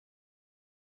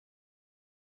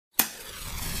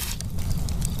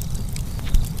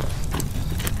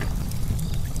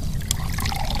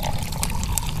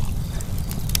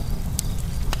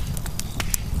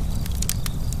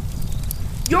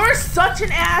You're such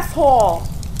an asshole.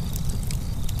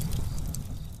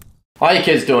 How you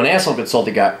kids doing?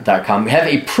 AssholeConsulting.com. We have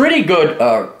a pretty good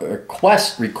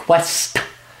request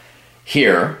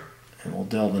here, and we'll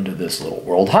delve into this little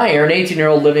world. Hi, you're an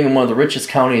 18-year-old living in one of the richest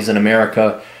counties in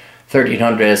America.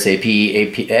 1,300 SAT,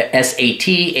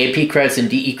 AP credits, and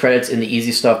DE credits in the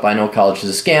easy stuff, but I know college is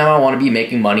a scam. I want to be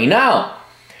making money now.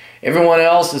 Everyone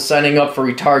else is signing up for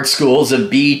retard schools and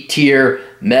B-tier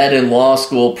med and law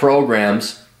school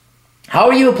programs. How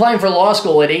are you applying for law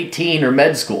school at 18 or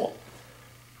med school?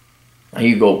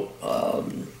 You go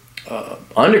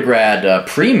undergrad,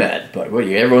 pre-med, but what,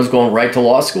 everyone's going right to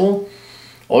law school?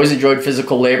 Always enjoyed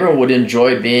physical labor, would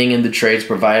enjoy being in the trades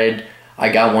provided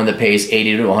I got one that pays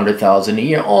 $80,000 to $100,000 a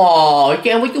year. Oh, you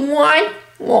get what you want?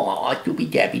 Oh,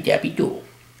 doobie-dabbie-dabbie do.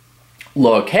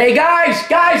 Look, hey guys,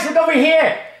 look over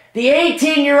here. The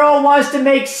 18-year-old wants to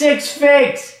make 6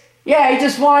 figs. Yeah, he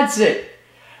just wants it.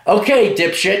 Okay,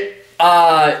 dipshit.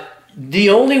 The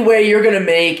only way you're going to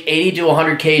make 80 to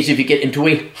 100K is if you get into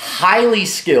a highly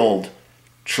skilled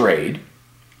trade,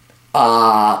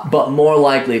 but more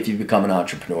likely if you become an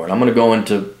entrepreneur. And I'm going to go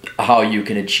into how you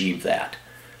can achieve that.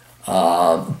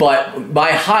 But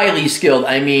by highly skilled,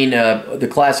 I mean the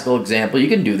classical example, you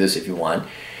can do this if you want,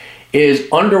 is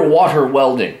underwater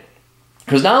welding.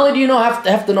 Because not only do you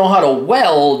have to know how to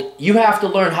weld, you have to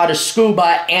learn how to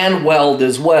scuba and weld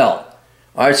as well.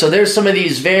 All right, so there's some of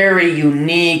these very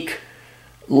unique,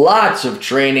 lots of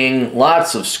training,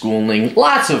 lots of schooling,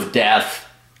 lots of death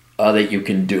that you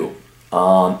can do.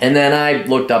 And then I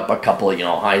looked up a couple of,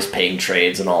 highest paying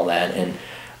trades and all that, and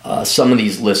some of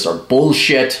these lists are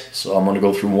bullshit, so I'm going to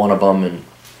go through one of them and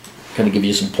kind of give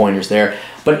you some pointers there.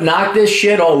 But knock this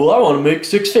shit, oh, well, I want to make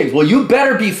 6 figs. Well, you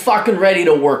better be fucking ready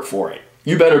to work for it.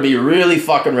 You better be really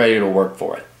fucking ready to work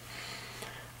for it.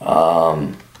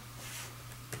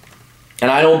 And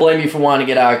I don't blame you for wanting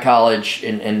to get out of college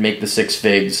and make the 6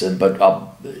 figs, but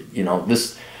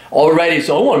this already,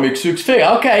 so I want to make 6 figs.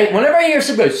 Okay, whenever I hear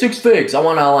somebody 6 figs,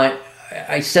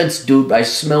 I sense dude, I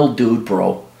smell dude,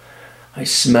 bro. I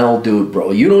smell dude,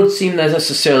 bro. You don't seem to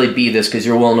necessarily be this because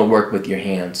you're willing to work with your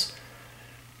hands.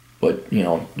 But,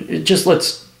 just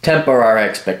let's temper our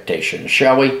expectations,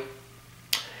 shall we?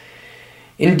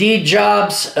 Indeed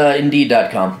Jobs,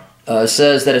 Indeed.com,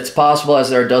 says that it's possible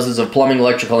as there are dozens of plumbing,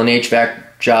 electrical, and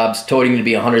HVAC jobs totaling to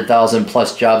be 100,000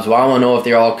 plus jobs. Well, I want to know if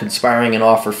they're all conspiring and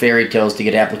offer fairy tales to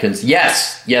get applicants.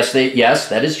 Yes,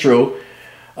 that is true.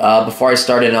 Before I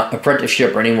start an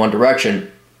apprenticeship or any one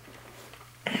direction.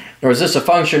 Or is this a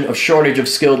function of shortage of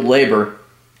skilled labor?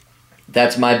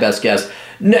 That's my best guess.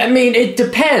 I mean, it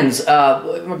depends.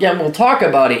 Again, we'll talk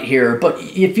about it here. But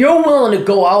if you're willing to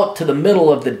go out to the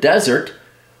middle of the desert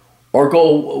or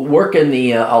go work in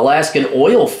the Alaskan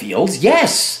oil fields,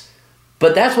 yes.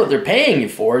 But that's what they're paying you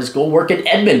for, is go work in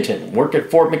Edmonton, work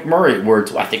at Fort McMurray, where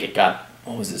I think it got,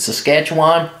 what was it,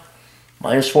 Saskatchewan?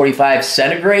 Minus 45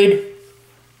 centigrade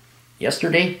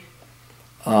yesterday.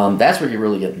 That's what you're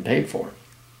really getting paid for.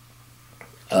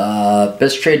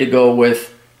 Best trade to go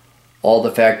with, all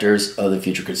the factors of the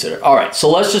future considered. All right, so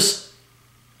let's just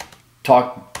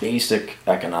talk basic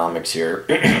economics here.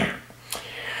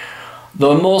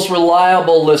 The most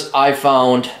reliable list I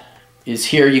found is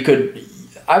here.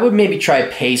 I would maybe try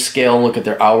a pay scale and look at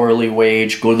their hourly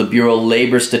wage, go to the Bureau of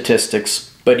Labor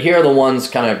Statistics, but here are the ones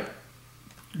kind of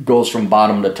goes from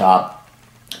bottom to top.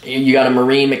 You got a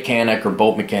marine mechanic or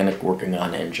boat mechanic working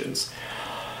on engines.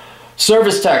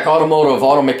 Service tech, automotive,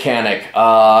 auto mechanic.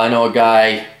 I know a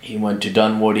guy, he went to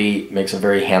Dunwoody, makes a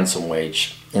very handsome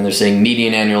wage. And they're saying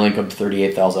median annual income to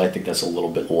 $38,000. I think that's a little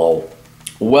bit low.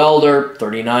 Welder,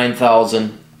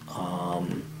 $39,000. I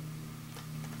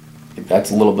think that's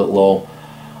a little bit low.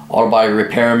 Auto body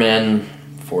repairman,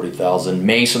 $40,000.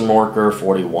 Mason worker,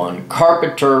 $41,000.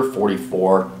 Carpenter,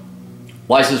 $44,000.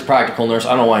 Licensed practical nurse. I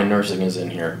don't know why nursing is in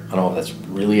here. I don't know if that's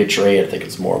really a trade. I think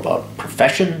it's more about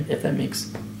profession, if that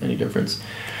makes any difference.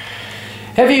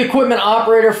 Heavy equipment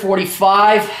operator,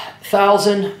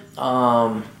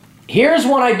 $45,000. Here's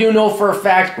one I do know for a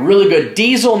fact, really good.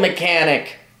 Diesel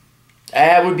mechanic.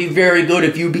 That would be very good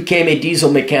if you became a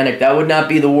diesel mechanic. That would not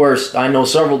be the worst. I know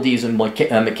several diesel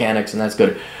mechanics, and that's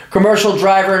good. Commercial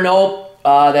driver, nope.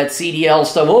 That CDL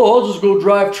stuff. Oh, I'll just go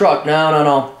drive truck.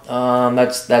 No.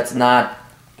 That's not.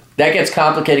 That gets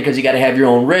complicated because you got to have your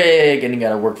own rig and you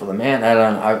got to work for the man.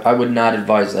 I would not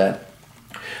advise that.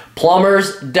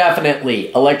 Plumbers,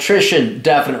 definitely. Electrician,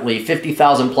 definitely.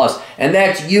 50,000 plus. And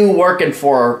that's you working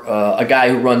for a guy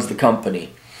who runs the company.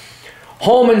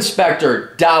 Home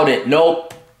inspector, doubt it.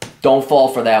 Nope. Don't fall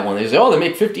for that one. They say, oh, they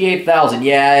make 58,000.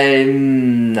 Yeah,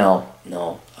 no.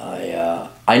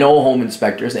 I know home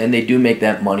inspectors, and they do make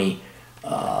that money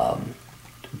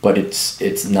but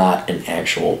it's not an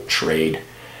actual trade.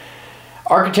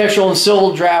 Architectural and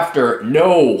civil drafter,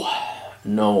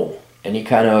 no. Any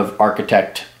kind of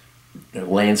architect,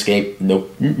 landscape,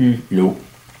 nope, nope.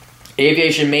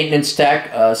 Aviation maintenance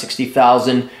tech,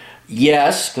 60,000,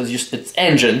 yes, because it's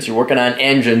engines. You're working on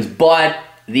engines, but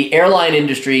the airline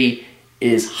industry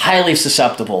is highly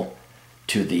susceptible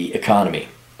to the economy.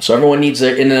 So everyone needs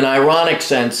it. In an ironic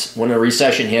sense, when a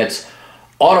recession hits,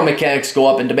 auto mechanics go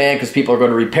up in demand because people are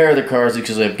going to repair their cars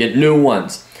because they get new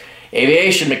ones.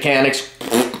 Aviation mechanics,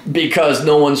 because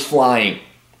no one's flying.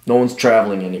 No one's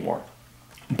traveling anymore.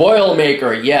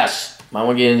 Boilermaker, yes. I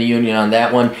want to get in the union on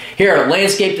that one. Here,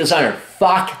 landscape designer.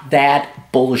 Fuck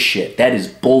that bullshit. That is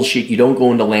bullshit. You don't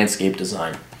go into landscape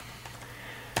design.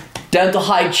 Dental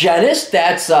hygienist,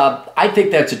 I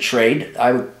think that's a trade.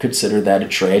 I would consider that a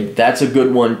trade. That's a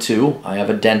good one too. I have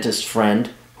a dentist friend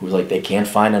who's like, they can't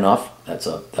find enough. That's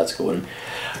a good one.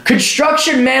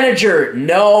 Construction manager,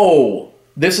 no.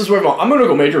 This is where I'm going to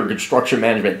go major in construction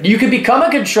management. You can become a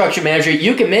construction manager.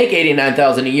 You can make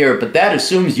 $89,000 a year, but that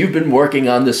assumes you've been working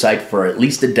on the site for at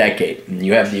least a decade and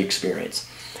you have the experience.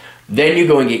 Then you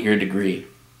go and get your degree,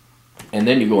 and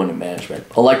then you go into management.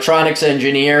 Electronics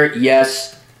engineer,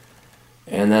 yes.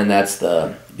 And then that's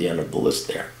the end of the list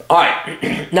there. All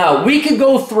right. Now, we could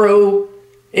go through,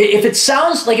 if it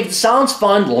sounds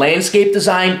fun, landscape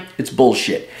design, it's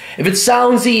bullshit. If it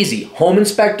sounds easy, home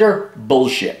inspector,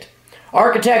 bullshit.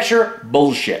 Architecture,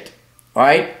 bullshit. All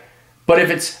right? But if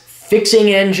it's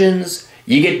fixing engines,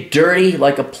 you get dirty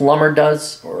like a plumber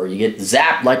does, or you get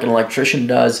zapped like an electrician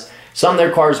does, something that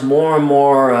requires more and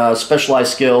more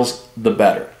specialized skills, the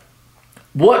better.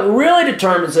 What really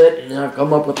determines it, and I've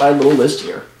come up with my little list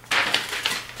here,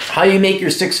 how you make your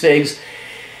six figs,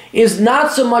 is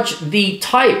not so much the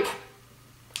type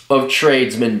of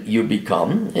tradesman you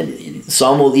become, and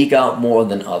some will eke out more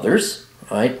than others,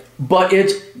 right? But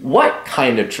it's what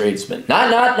kind of tradesman.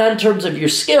 Not in terms of your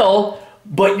skill,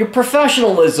 but your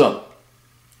professionalism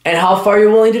and how far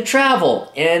you're willing to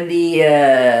travel and the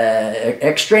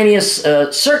extraneous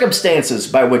circumstances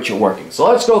by which you're working. So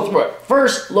let's go through it.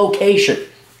 First, location.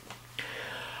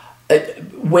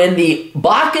 When the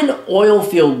Bakken oil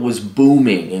field was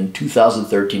booming in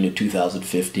 2013 to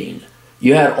 2015,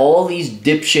 you had all these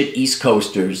dipshit East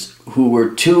Coasters who were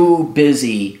too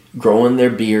busy growing their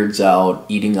beards out,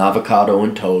 eating avocado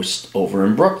and toast over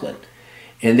in Brooklyn.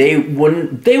 And they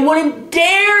wouldn't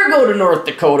dare go to North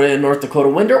Dakota in North Dakota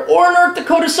winter or North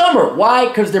Dakota summer. Why?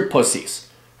 Because they're pussies,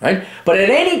 right? But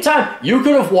at any time, you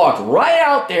could have walked right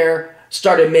out there,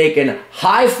 started making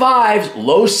high fives,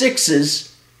 low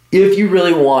sixes, if you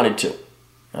really wanted to,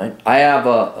 right? I have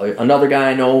another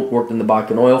guy I know worked in the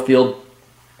Bakken oil field.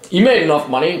 He made enough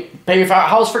money to pay for a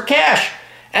house for cash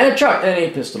and a truck, and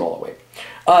he pissed it all away.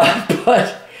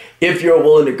 But if you're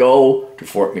willing to go to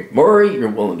Fort McMurray, you're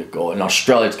willing to go, in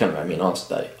Australia, it's kind of, on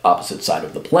the opposite side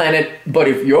of the planet, but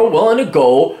if you're willing to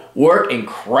go work in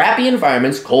crappy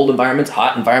environments, cold environments,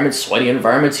 hot environments, sweaty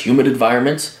environments, humid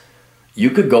environments, you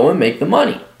could go and make the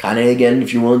money. Kind of, again,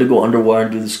 if you're willing to go underwater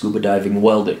and do the scuba diving and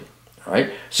welding, all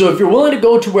right? So if you're willing to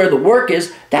go to where the work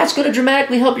is, that's going to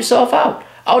dramatically help yourself out.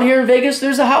 Out here in Vegas,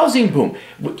 there's a housing boom.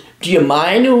 Do you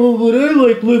mind? Oh, but I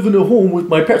like living at home with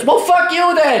my parents. Well, fuck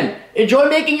you then. Enjoy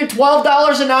making your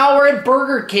 $12 an hour at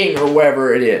Burger King or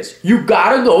wherever it is. You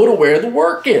gotta go to where the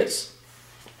work is.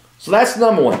 So that's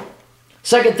number one.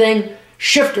 Second thing,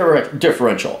 shift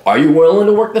differential. Are you willing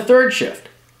to work the third shift?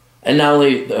 And not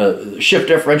only the shift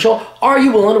differential, are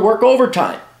you willing to work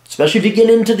overtime? Especially if you get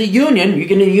into the union, you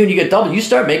get double, you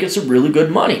start making some really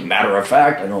good money. Matter of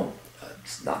fact, I know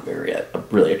it's not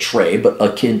really a trade, but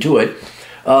akin to it.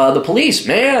 The police,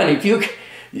 man, if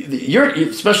you're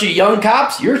especially young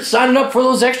cops, you're signing up for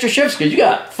those extra shifts because you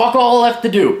got fuck all left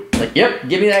to do. Like, yep,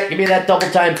 give me that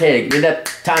double time pay, give me that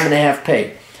time and a half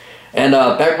pay. And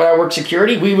back when I worked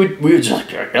security, we would just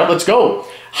like, yeah, let's go.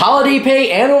 Holiday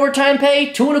pay and overtime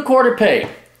pay, 2.25 pay.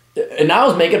 And I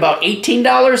was making about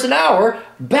 $18 an hour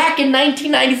back in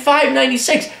 1995,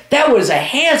 96. That was a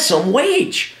handsome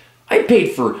wage. I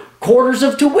paid for quarters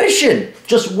of tuition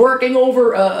just working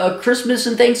over a Christmas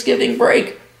and Thanksgiving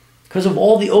break because of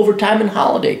all the overtime and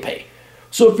holiday pay.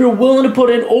 So if you're willing to put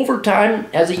in overtime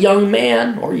as a young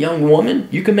man or young woman,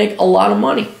 you can make a lot of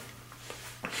money.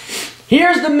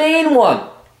 Here's the main one.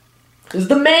 This is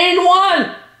the main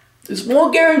one. This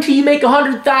won't guarantee you make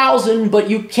 $100,000, but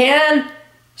you can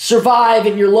survive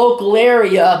in your local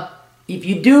area if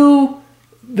you do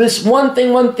this one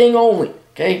thing only,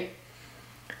 okay?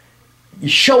 You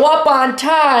show up on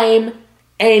time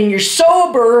and you're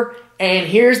sober, and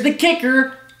here's the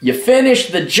kicker, you finish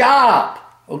the job.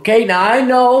 Okay, now I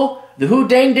know the who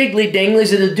dang diggly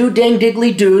dinglies and the do dang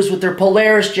diggly doos with their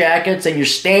Polaris jackets and your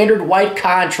standard white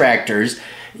contractors,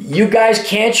 you guys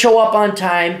can't show up on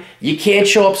time, you can't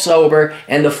show up sober,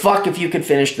 and the fuck if you could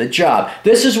finish the job.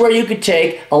 This is where you could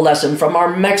take a lesson from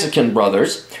our Mexican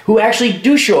brothers who actually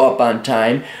do show up on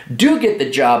time, do get the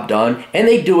job done, and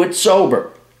they do it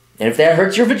sober. And if that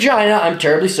hurts your vagina, I'm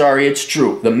terribly sorry, it's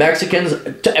true. The Mexicans,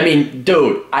 I mean,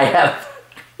 dude, I have,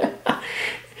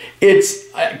 it's,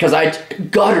 because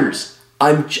gutters,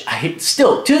 I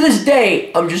still, to this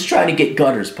day, I'm just trying to get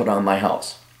gutters put on my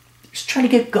house. Just trying to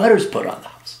get gutters put on the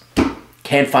house.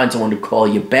 Can't find someone to call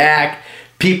you back.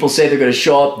 People say they're going to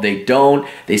show up, they don't.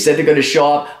 They said they're going to show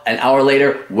up, an hour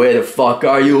later, where the fuck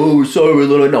are you? Oh, sorry,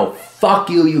 little, no, fuck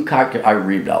you, you cock. I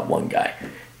read out one guy.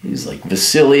 He's like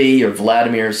Vasily or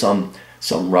Vladimir, some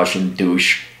Russian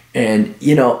douche. And,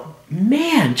 you know,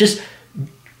 man, just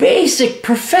basic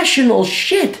professional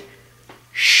shit.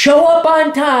 Show up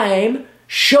on time,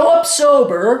 show up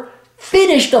sober,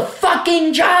 finish the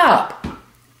fucking job.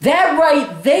 That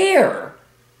right there.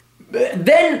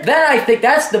 Then I think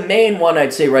that's the main one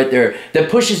I'd say right there that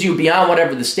pushes you beyond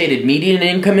whatever the stated median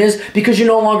income is, because you're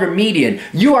no longer median.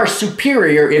 You are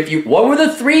superior if you, what were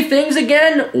the three things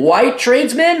again? White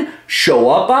tradesmen, show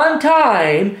up on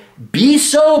time, be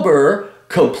sober,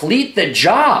 complete the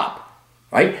job,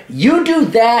 right? You do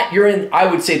that, you're in, I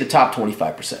would say, the top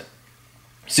 25%.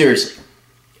 Seriously.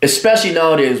 Especially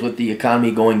nowadays with the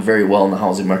economy going very well in the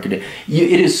housing market. It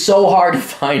is so hard to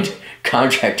find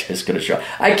contractors going to show.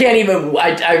 I can't even,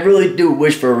 I really do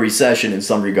wish for a recession in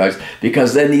some regards,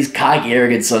 because then these cocky,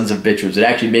 arrogant sons of bitches would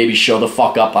actually maybe show the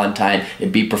fuck up on time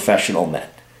and be professional men.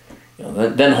 You know,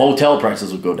 then hotel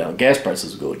prices would go down, gas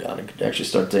prices would go down, and could actually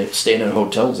start staying in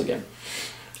hotels again.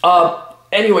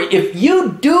 Anyway, if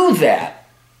you do that,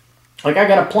 like I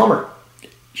got a plumber,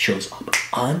 shows up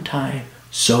on time,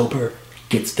 sober,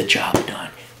 gets the job done.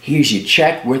 Here's your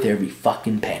check worth every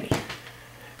fucking penny.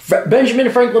 Benjamin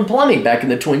Franklin Plumbing back in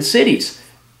the Twin Cities.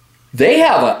 They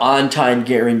have an on-time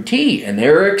guarantee, and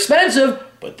they're expensive,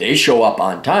 but they show up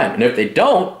on time. And if they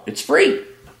don't, it's free.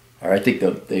 Or I think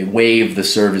they waive the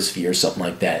service fee or something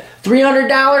like that.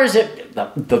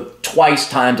 $300 the twice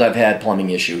times I've had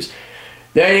plumbing issues.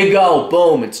 There you go.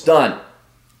 Boom. It's done.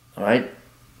 All right.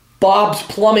 Bob's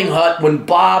Plumbing Hut,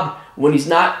 when he's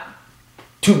not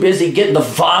too busy getting the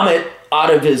vomit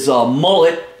out of his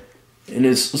mullet in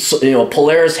his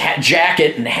Polaris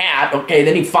jacket and hat. Okay,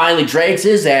 then he finally drags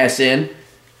his ass in,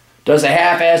 does a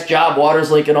half-ass job,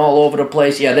 water's leaking all over the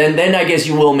place. Yeah, then I guess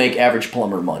you will make average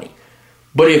plumber money.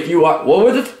 But if you are, what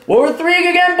were three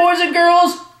again, boys and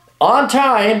girls? On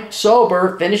time,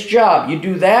 sober, finished job. You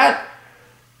do that,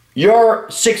 you're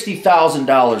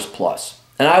 $60,000 plus.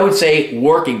 And I would say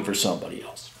working for somebody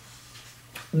else.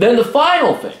 Then the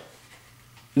final thing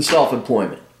is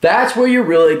self-employment. That's where you're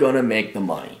really going to make the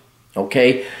money.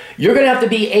 Okay? You're going to have to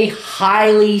be a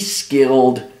highly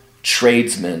skilled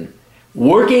tradesman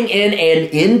working in an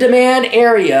in-demand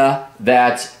area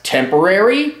that's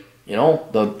temporary. You know,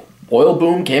 the oil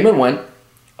boom came and went.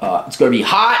 It's going to be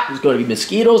hot. There's going to be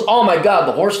mosquitoes. Oh my God,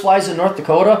 the horseflies in North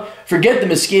Dakota. Forget the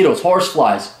mosquitoes,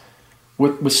 horseflies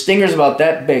with stingers about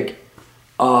that big.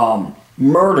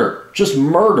 Murder, just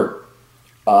murder.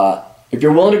 If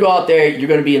you're willing to go out there, you're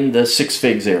going to be in the six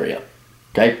figs area.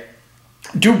 Okay?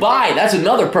 Dubai, that's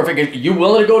another perfect. You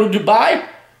willing to go to Dubai?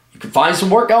 You can find some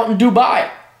work out in Dubai.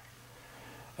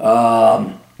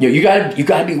 You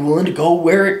gotta be willing to go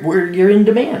where you're in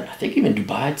demand. I think even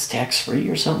Dubai, it's tax-free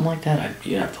or something like that.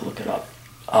 You have to look it up.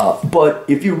 But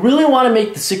if you really want to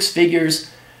make the six figures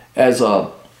as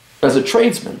a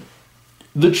tradesman,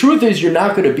 the truth is you're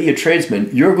not going to be a tradesman.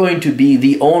 You're going to be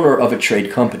the owner of a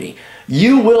trade company.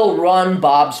 You will run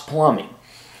Bob's Plumbing.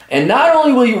 And not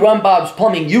only will you run Bob's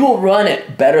Plumbing, you will run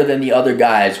it better than the other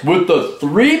guys with the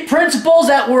three principles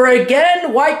that were,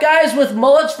 again, white guys with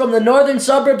mullets from the northern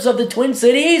suburbs of the Twin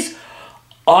Cities.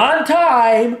 On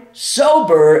time,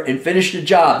 sober, and finish the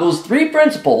job. Those three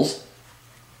principles,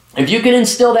 if you can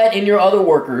instill that in your other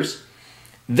workers,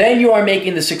 then you are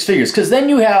making the six figures. Because then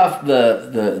you have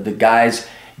the guys,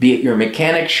 be it your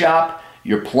mechanic shop,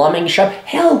 your plumbing shop,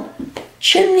 hell,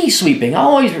 chimney sweeping. I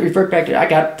always refer back to, I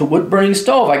got the wood burning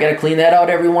stove. I got to clean that out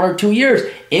every 1 or 2 years.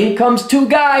 In comes two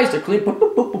guys. They're clean. Boop,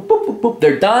 boop, boop, boop, boop, boop, boop.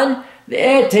 They're done.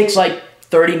 It takes like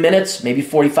 30 minutes, maybe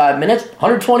 45 minutes,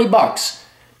 $120.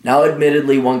 Now,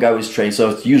 admittedly, one guy was trained,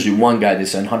 so it's usually one guy they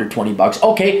send $120.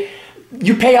 Okay,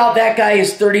 you pay out that guy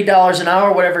his $30 an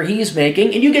hour, whatever he's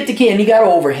making, and you get the key, and you got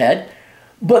overhead.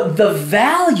 But the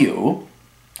value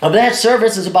of that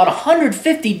service is about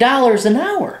 $150 an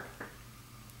hour,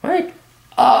 right?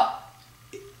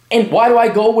 And why do I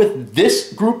go with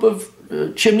this group of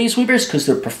chimney sweepers because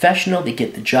they're professional. They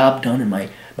get the job done. And I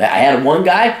had one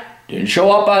guy, didn't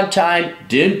show up on time,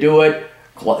 didn't do it.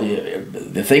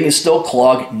 The thing is still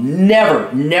clogged.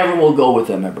 Never will go with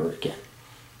them ever again.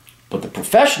 But the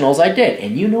professionals, I did.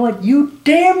 And you know what? You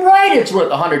damn right it's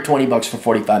worth $120 for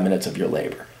 45 minutes of your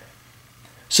labor.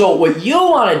 So what you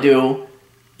want to do,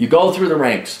 you go through the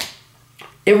ranks.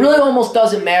 It really almost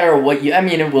doesn't matter what you, I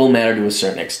mean, it will matter to a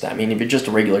certain extent. I mean, if you're just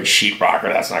a regular sheetrocker,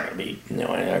 that's not going to be,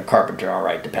 a carpenter, all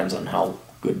right, depends on how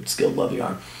good skilled level you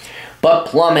are. But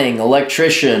plumbing,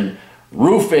 electrician,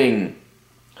 roofing,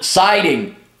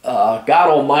 siding, God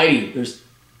almighty, there's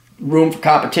room for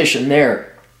competition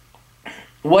there.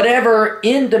 Whatever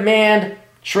in-demand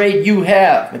trade you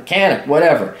have, mechanic,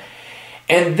 whatever.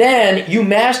 And then you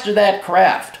master that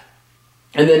craft.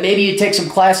 And then maybe you take some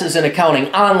classes in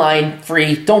accounting, online,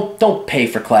 free. Don't pay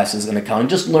for classes in accounting.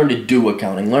 Just learn to do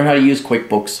accounting. Learn how to use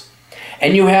QuickBooks.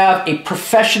 And you have a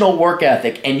professional work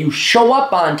ethic. And you show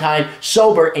up on time,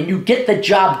 sober, and you get the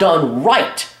job done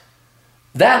right.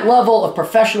 That level of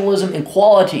professionalism and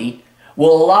quality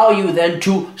will allow you then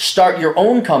to start your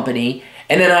own company.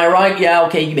 And then yeah,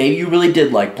 okay, maybe you really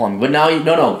did like plumbing. But now,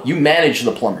 you manage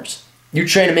the plumbers. You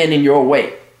train them in your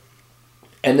way.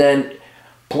 And then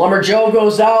Plumber Joe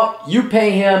goes out, you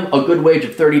pay him a good wage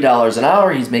of $30 an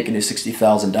hour. He's making his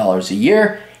 $60,000 a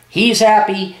year. He's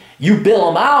happy. You bill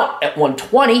him out at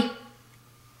 $120.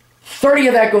 30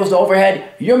 of that goes to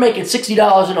overhead. You're making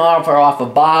 $60 an hour off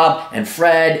of Bob and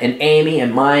Fred and Amy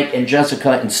and Mike and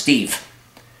Jessica and Steve.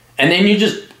 And then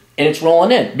and it's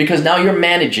rolling in because now you're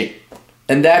managing.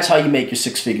 And that's how you make your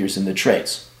six figures in the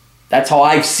trades. That's how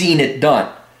I've seen it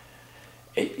done.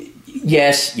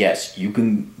 Yes, you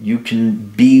can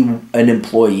be an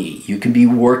employee. You can be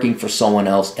working for someone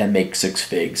else and make six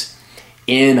figs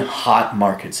in hot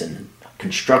markets and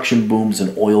construction booms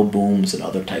and oil booms and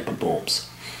other type of booms.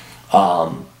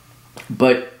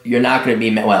 But you're not going to be,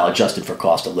 adjusted for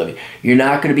cost of living. You're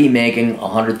not going to be making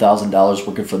 $100,000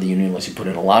 working for the union unless you put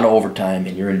in a lot of overtime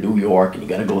and you're in New York and you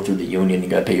got to go through the union, you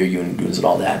got to pay your union dues and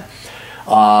all that.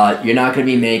 You're not going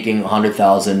to be making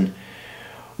 $100,000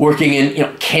 working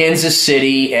in Kansas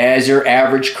City as your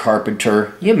average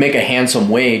carpenter. You make a handsome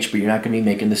wage, but you're not going to be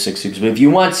making the six figs. But if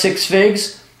you want six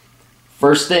figs,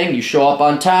 first thing, you show up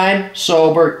on time,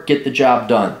 sober, get the job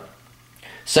done.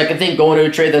 Second thing, go into a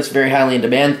trade that's very highly in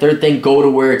demand. Third thing, go to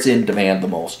where it's in demand the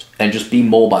most. And just be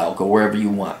mobile. Go wherever you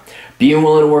want. Being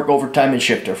willing to work overtime and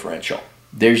shift differential.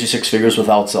 There's your six figures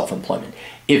without self-employment.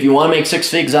 If you want to make six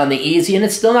figs on the easy, and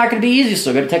it's still not going to be easy,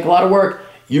 still going to take a lot of work,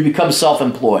 you become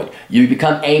self-employed. You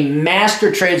become a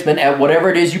master tradesman at whatever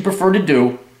it is you prefer to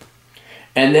do.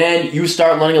 And then you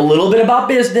start learning a little bit about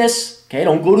business. Okay,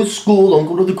 don't go to school. Don't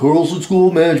go to the Carlson School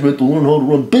of Management to learn how to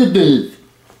run business.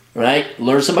 Right?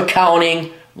 Learn some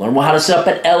accounting. Learn how to set up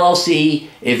an LLC.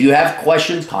 If you have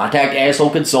questions, contact Asshole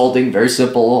Consulting. Very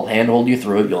simple. I'll handhold you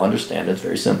through it. You'll understand it. It's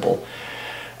very simple.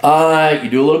 You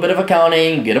do a little bit of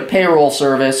accounting. Get a payroll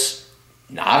service.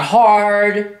 Not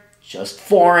hard. Just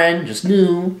foreign, just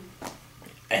new.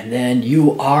 And then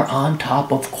you are on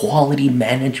top of quality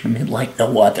management like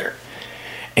no other.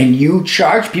 And you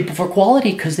charge people for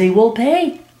quality because they will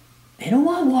pay. They don't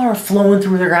want water flowing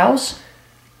through their house.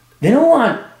 They don't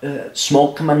want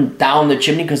smoke coming down the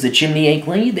chimney because the chimney ain't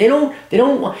clean. They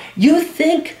don't want. You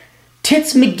think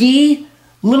Tits McGee,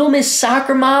 Little Miss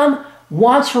Soccer Mom,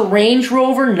 wants her Range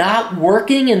Rover not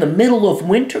working in the middle of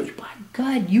winter? My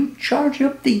God, you charge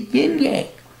up the yin-yang.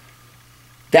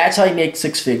 That's how you make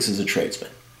six figs as a tradesman,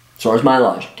 as far as my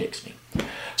logic takes me.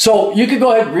 So you could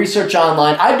go ahead and research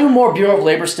online. I do more Bureau of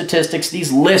Labor statistics.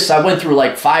 These lists, I went through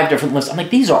like 5 different lists. I'm like,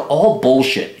 these are all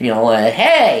bullshit.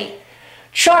 Hey,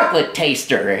 chocolate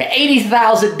taster,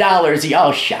 $80,000.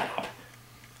 Oh, shut up.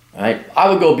 All right? I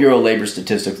would go Bureau of Labor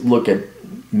statistics, look at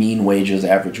mean wages,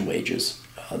 average wages.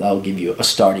 That'll give you a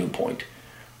starting point.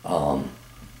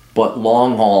 But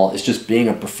long haul is just being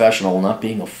a professional, not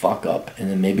being a fuck up,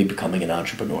 and then maybe becoming an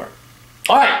entrepreneur.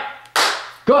 All right.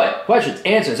 Good. Questions,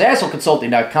 answers,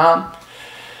 assholeconsulting.com.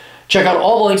 Check out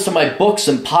all the links to my books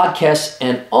and podcasts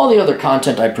and all the other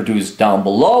content I produce down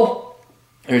below.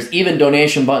 There's even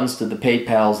donation buttons to the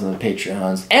PayPals and the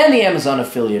Patreons and the Amazon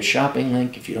affiliate shopping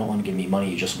link. If you don't want to give me money,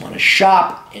 you just want to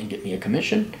shop and get me a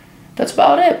commission. That's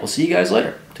about it. We'll see you guys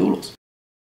later. Toodles.